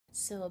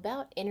So,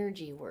 about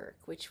energy work,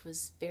 which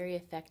was very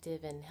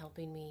effective in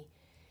helping me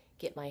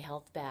get my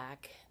health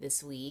back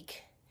this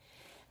week.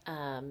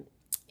 Um,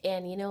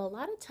 and a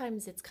lot of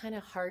times it's kind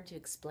of hard to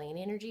explain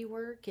energy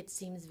work. It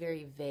seems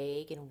very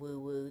vague and woo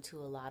woo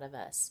to a lot of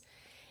us.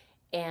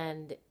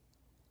 And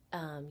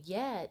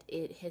yet,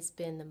 it has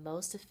been the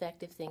most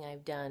effective thing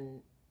I've done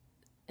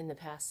in the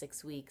past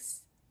 6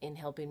 weeks in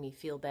helping me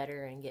feel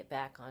better and get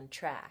back on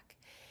track.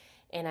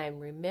 And I'm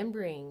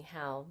remembering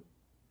how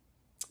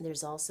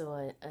there's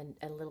also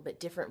a little bit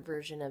different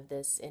version of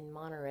this in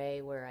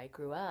Monterey where I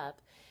grew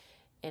up.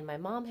 And my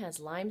mom has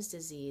Lyme's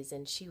disease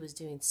and she was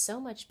doing so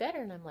much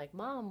better. And I'm like,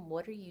 Mom,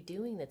 what are you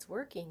doing that's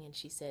working? And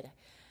she said,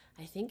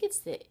 I think it's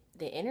the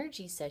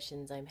energy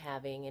sessions I'm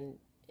having.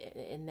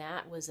 And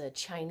that was a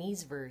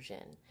Chinese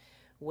version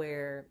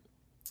where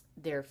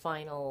their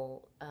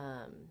final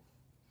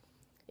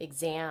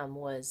exam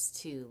was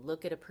to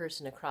look at a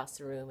person across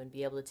the room and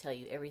be able to tell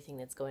you everything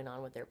that's going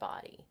on with their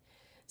body.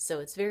 So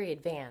it's very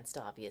advanced,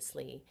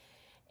 obviously.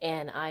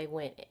 And I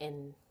went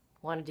and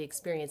wanted to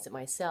experience it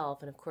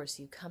myself. And of course,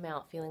 you come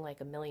out feeling like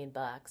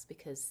 $1,000,000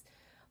 because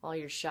all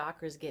your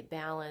chakras get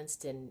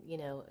balanced and,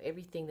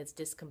 everything that's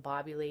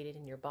discombobulated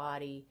in your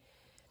body,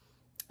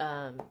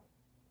 um,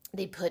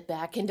 they put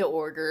back into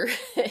order.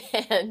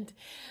 and,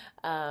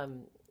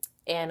 um,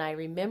 and I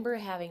remember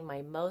having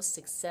my most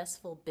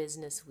successful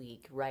business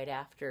week right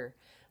after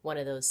one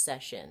of those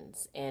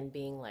sessions and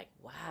being like,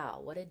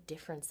 wow, what a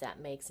difference that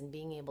makes, and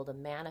being able to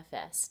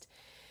manifest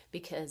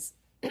because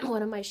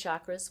one of my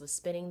chakras was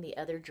spinning the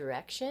other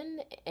direction,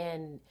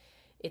 and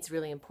it's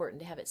really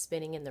important to have it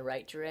spinning in the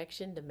right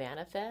direction to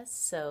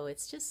manifest. So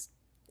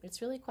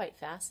it's really quite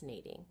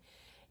fascinating.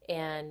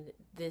 And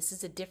this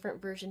is a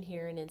different version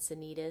here in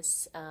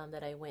Encinitas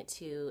that I went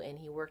to, and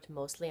he worked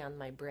mostly on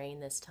my brain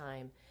this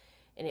time.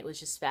 And it was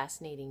just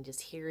fascinating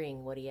just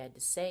hearing what he had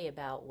to say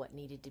about what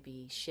needed to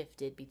be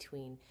shifted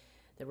between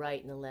the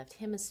right and the left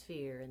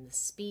hemisphere and the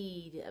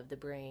speed of the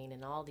brain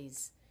and all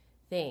these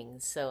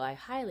things. So I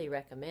highly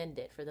recommend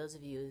it for those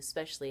of you who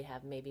especially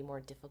have maybe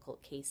more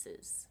difficult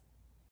cases.